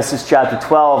in Genesis chapter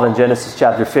 12 and Genesis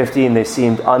chapter 15, they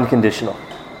seemed unconditional.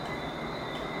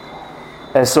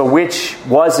 And so which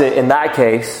was it in that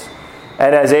case?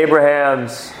 And as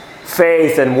Abraham's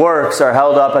faith and works are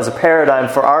held up as a paradigm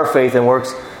for our faith and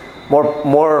works,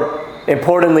 more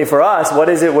importantly for us, what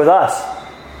is it with us?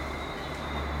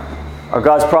 Are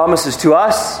God's promises to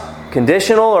us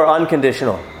conditional or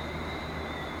unconditional?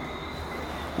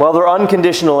 Well, they're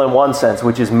unconditional in one sense,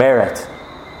 which is merit.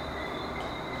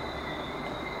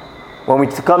 When we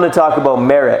come to talk about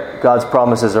merit, God's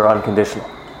promises are unconditional.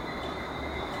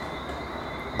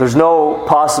 There's no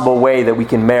possible way that we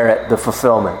can merit the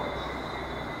fulfillment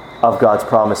of God's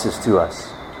promises to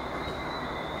us.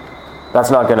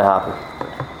 That's not going to happen.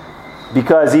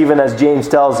 Because even as James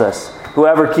tells us,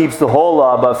 whoever keeps the whole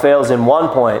law but fails in one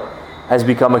point has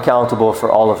become accountable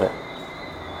for all of it.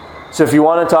 So if you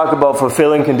want to talk about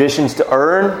fulfilling conditions to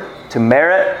earn, to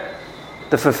merit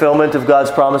the fulfillment of God's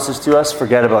promises to us,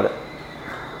 forget about it.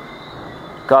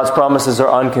 God's promises are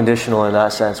unconditional in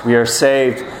that sense. We are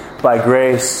saved by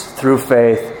grace through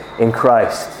faith in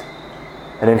Christ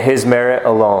and in His merit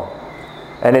alone.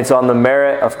 And it's on the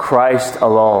merit of Christ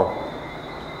alone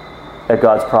that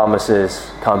God's promises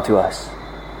come to us.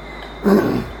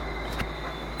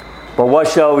 But what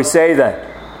shall we say then?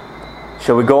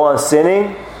 Shall we go on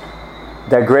sinning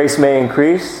that grace may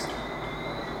increase?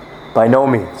 By no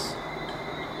means.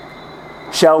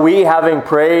 Shall we, having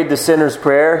prayed the sinner's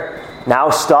prayer, now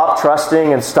stop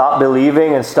trusting and stop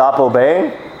believing and stop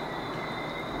obeying?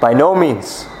 By no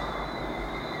means.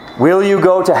 Will you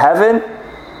go to heaven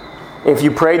if you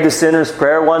prayed the sinner's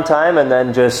prayer one time and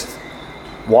then just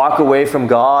walk away from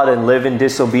God and live in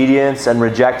disobedience and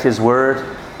reject His word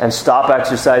and stop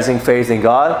exercising faith in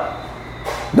God?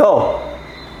 No.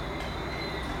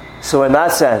 So in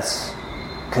that sense,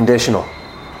 conditional.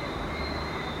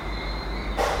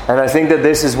 And I think that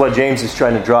this is what James is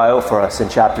trying to draw out for us in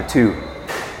chapter 2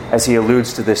 as he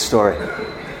alludes to this story.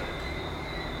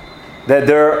 That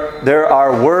there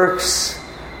are works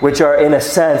which are in a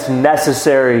sense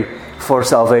necessary for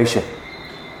salvation.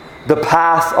 The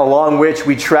path along which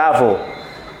we travel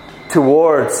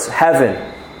towards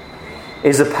heaven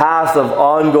is a path of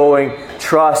ongoing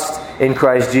trust in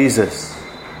Christ Jesus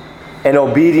and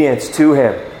obedience to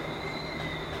Him.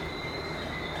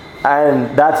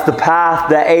 And that's the path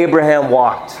that Abraham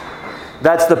walked.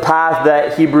 That's the path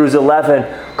that Hebrews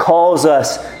 11 calls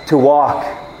us to walk.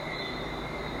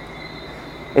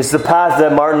 It's the path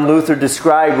that Martin Luther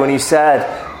described when he said,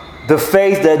 the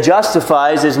faith that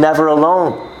justifies is never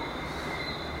alone.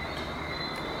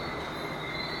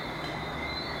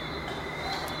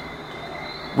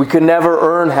 We could never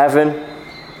earn heaven.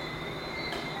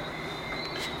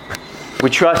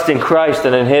 We trust in Christ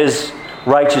and in His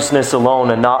righteousness alone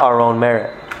and not our own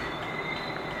merit.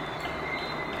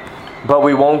 But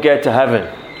we won't get to heaven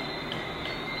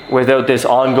without this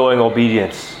ongoing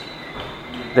obedience,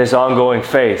 this ongoing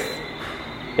faith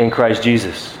in Christ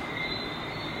Jesus.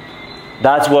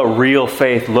 That's what real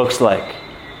faith looks like.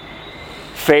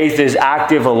 Faith is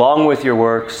active along with your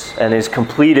works and is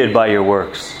completed by your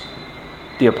works,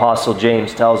 the Apostle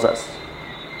James tells us.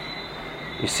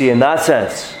 You see, in that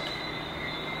sense,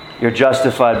 you're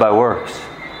justified by works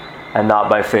and not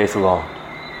by faith alone.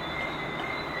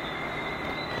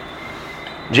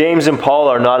 James and Paul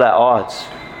are not at odds.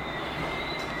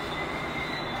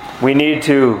 We need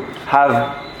to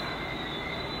have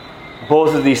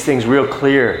both of these things real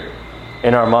clear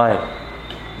in our mind.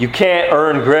 You can't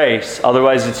earn grace,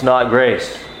 otherwise it's not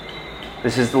grace.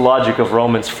 This is the logic of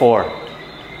Romans 4.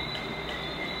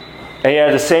 And yet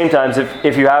at the same time,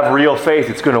 if you have real faith,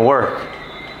 it's going to work.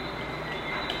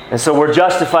 And so we're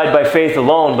justified by faith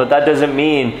alone, but that doesn't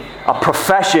mean a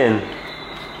profession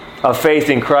of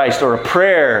faith in Christ or a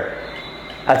prayer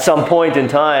at some point in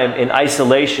time in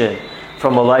isolation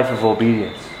from a life of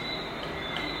obedience.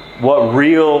 What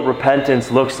real repentance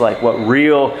looks like, what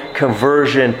real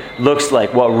conversion looks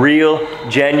like, what real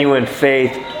genuine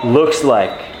faith looks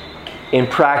like in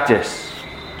practice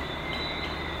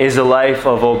is a life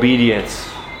of obedience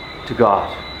to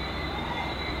God.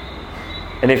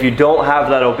 And if you don't have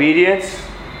that obedience,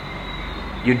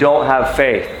 you don't have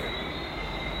faith,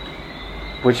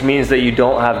 which means that you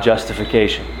don't have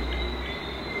justification.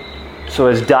 So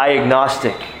as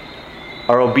diagnostic,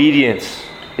 our obedience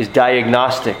is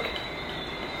diagnostic.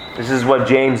 This is what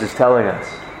James is telling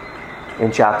us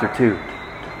in chapter 2.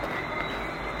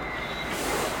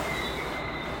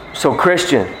 So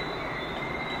Christian,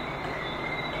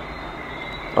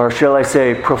 or shall I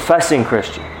say professing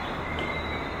Christian,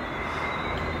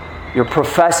 you're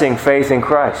professing faith in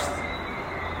Christ.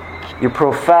 You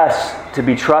profess to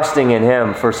be trusting in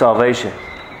Him for salvation.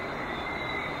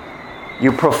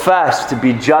 You profess to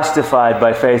be justified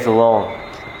by faith alone.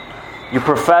 You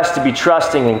profess to be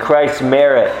trusting in Christ's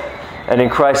merit and in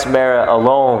Christ's merit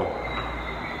alone.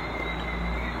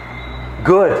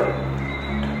 Good.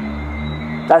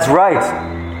 That's right.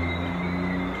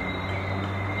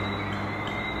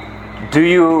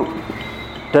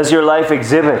 Does your life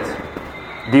exhibit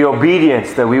the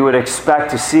obedience that we would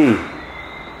expect to see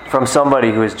from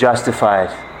somebody who is justified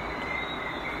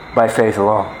by faith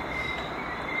alone?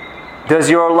 Does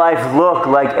your life look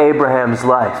like Abraham's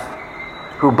life,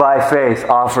 who by faith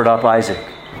offered up Isaac?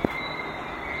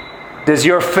 Does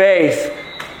your faith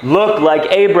look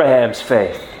like Abraham's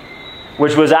faith,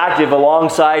 which was active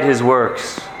alongside his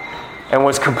works and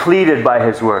was completed by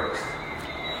his works?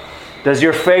 Does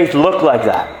your faith look like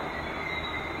that?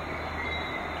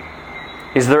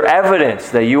 Is there evidence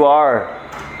that you are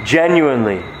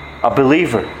genuinely a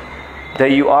believer,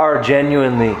 that you are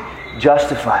genuinely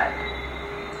justified?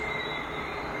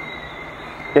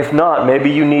 If not, maybe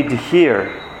you need to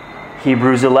hear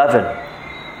Hebrews 11.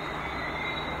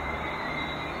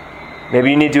 Maybe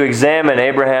you need to examine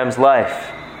Abraham's life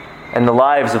and the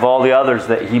lives of all the others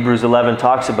that Hebrews 11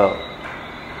 talks about.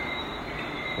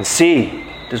 And see,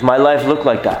 does my life look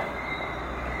like that?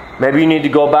 Maybe you need to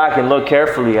go back and look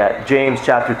carefully at James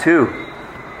chapter 2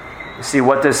 to see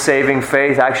what does saving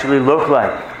faith actually look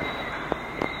like.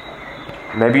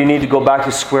 Maybe you need to go back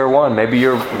to square one. Maybe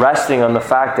you're resting on the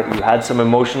fact that you had some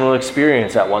emotional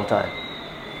experience at one time.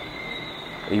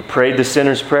 You prayed the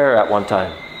sinner's prayer at one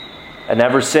time. And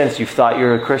ever since you've thought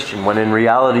you're a Christian, when in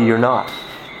reality you're not.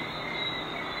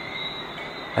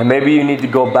 And maybe you need to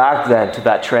go back then to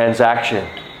that transaction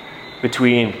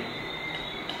between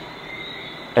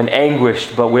an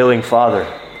anguished but willing father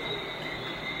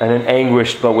and an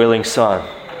anguished but willing son.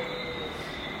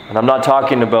 And I'm not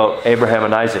talking about Abraham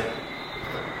and Isaac.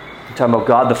 I'm talking about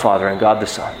God the Father and God the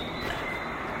Son.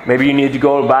 Maybe you need to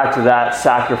go back to that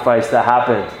sacrifice that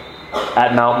happened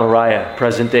at Mount Moriah,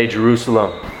 present-day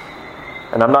Jerusalem.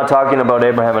 And I'm not talking about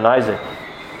Abraham and Isaac.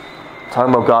 I'm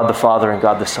talking about God the Father and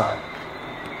God the Son.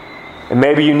 And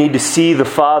maybe you need to see the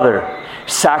Father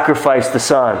sacrifice the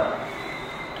Son.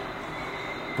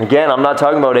 Again, I'm not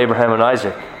talking about Abraham and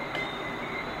Isaac.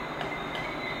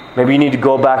 Maybe you need to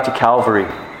go back to Calvary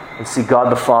and see God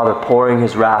the Father pouring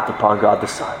His wrath upon God the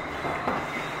Son.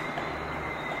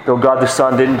 Though God the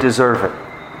Son didn't deserve it.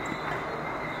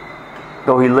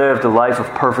 Though He lived a life of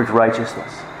perfect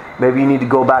righteousness. Maybe you need to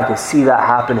go back and see that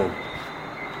happening.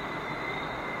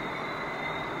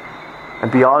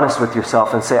 And be honest with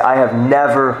yourself and say, I have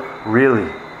never really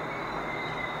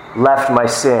left my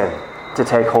sin to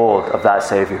take hold of that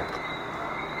Savior.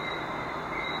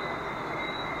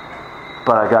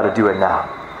 But I got to do it now.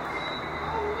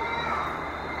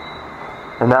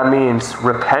 And that means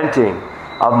repenting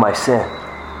of my sin.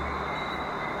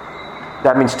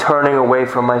 That means turning away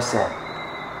from my sin.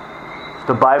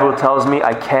 The Bible tells me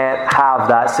I can't have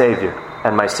that Savior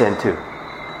and my sin too.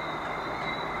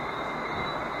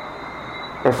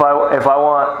 If I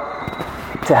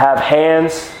want to have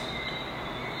hands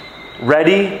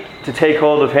ready to take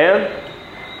hold of Him,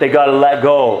 they got to let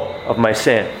go of my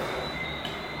sin.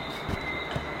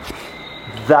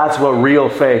 That's what real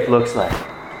faith looks like.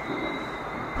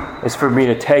 It's for me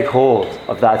to take hold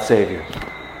of that Savior.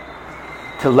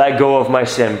 To let go of my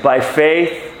sin. By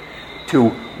faith,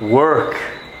 to work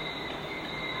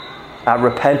at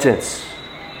repentance.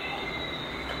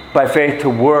 By faith, to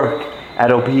work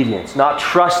at obedience. Not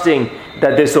trusting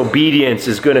that this obedience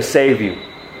is going to save you,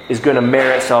 is going to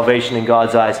merit salvation in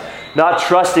God's eyes. Not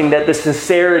trusting that the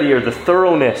sincerity or the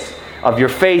thoroughness of your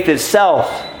faith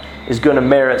itself is going to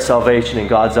merit salvation in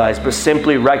God's eyes, but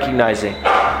simply recognizing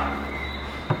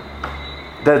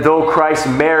that though Christ's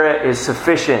merit is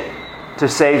sufficient to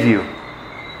save you,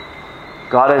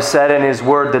 God has said in His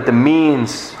Word that the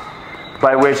means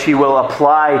by which He will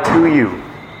apply to you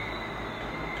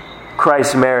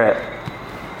Christ's merit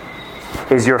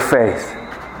is your faith.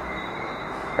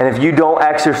 And if you don't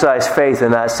exercise faith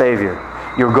in that Savior,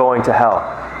 you're going to hell.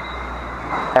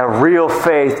 And real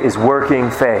faith is working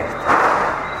faith.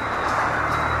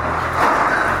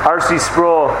 R.C.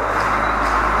 Sproul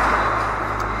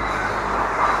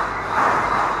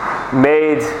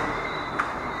made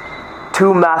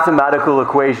 2 mathematical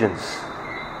equations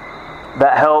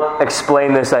that help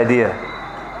explain this idea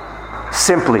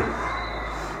simply.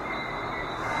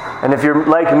 And if you're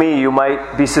like me, you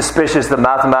might be suspicious that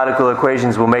mathematical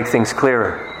equations will make things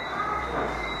clearer.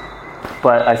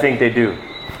 But I think they do.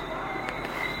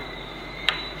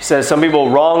 He says some people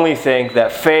wrongly think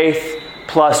that faith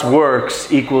plus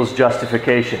works equals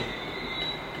justification.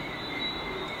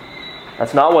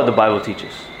 That's not what the Bible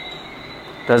teaches.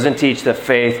 It doesn't teach that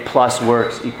faith plus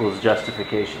works equals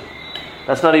justification.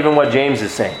 That's not even what James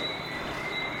is saying.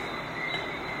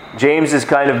 James is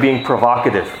kind of being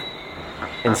provocative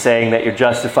in saying that you're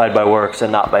justified by works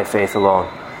and not by faith alone.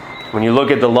 When you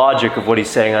look at the logic of what he's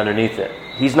saying underneath it,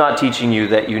 he's not teaching you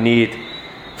that you need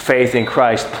faith in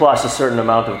Christ plus a certain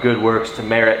amount of good works to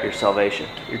merit your salvation,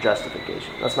 your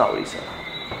justification. That's not what he's saying.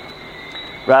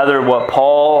 Rather, what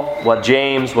Paul, what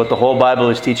James, what the whole Bible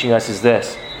is teaching us is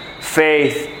this: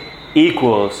 faith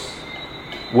equals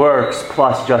works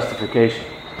plus justification.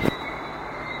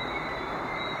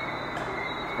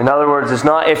 In other words, it's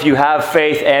not if you have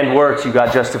faith and works, you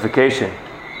got justification.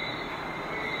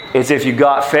 It's if you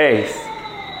got faith,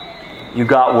 you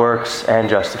got works and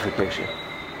justification.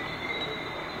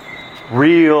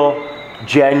 Real,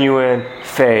 genuine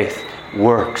faith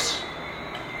works.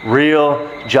 Real,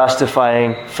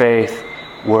 justifying faith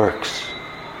works.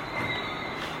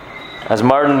 As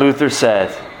Martin Luther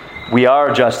said, we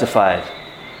are justified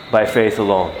by faith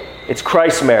alone. It's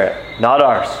Christ's merit, not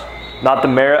ours. Not the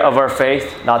merit of our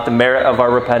faith, not the merit of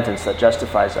our repentance that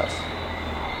justifies us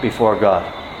before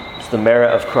God. It's the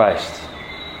merit of Christ.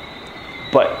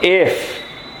 But if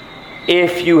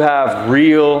you have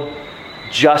real,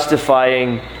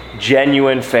 justifying,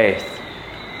 genuine faith,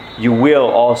 you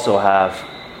will also have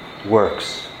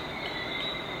works.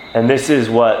 And this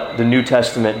is what the New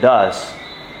Testament does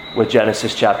with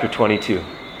Genesis chapter 22.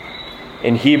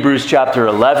 In Hebrews chapter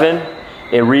 11,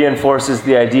 it reinforces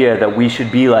the idea that we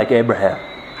should be like Abraham,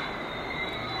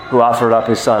 who offered up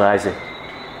his son Isaac.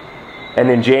 And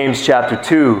in James chapter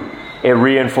 2, it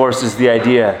reinforces the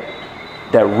idea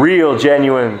that real,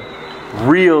 genuine,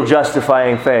 real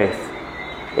justifying faith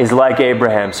is like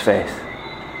Abraham's faith,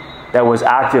 that was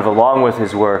active along with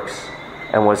his works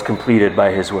and was completed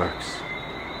by his works.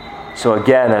 So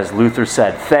again, as Luther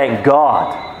said, thank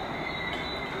God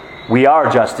we are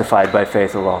justified by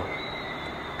faith alone.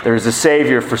 There is a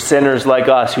Savior for sinners like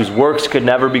us, whose works could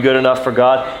never be good enough for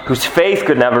God, whose faith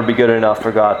could never be good enough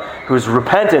for God, whose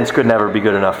repentance could never be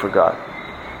good enough for God.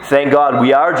 Thank God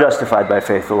we are justified by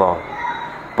faith alone.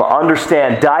 But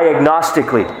understand,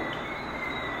 diagnostically,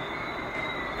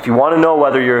 if you want to know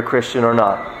whether you're a Christian or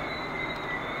not,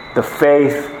 the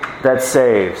faith that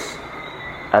saves,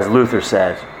 as Luther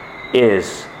said,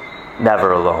 is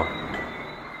never alone.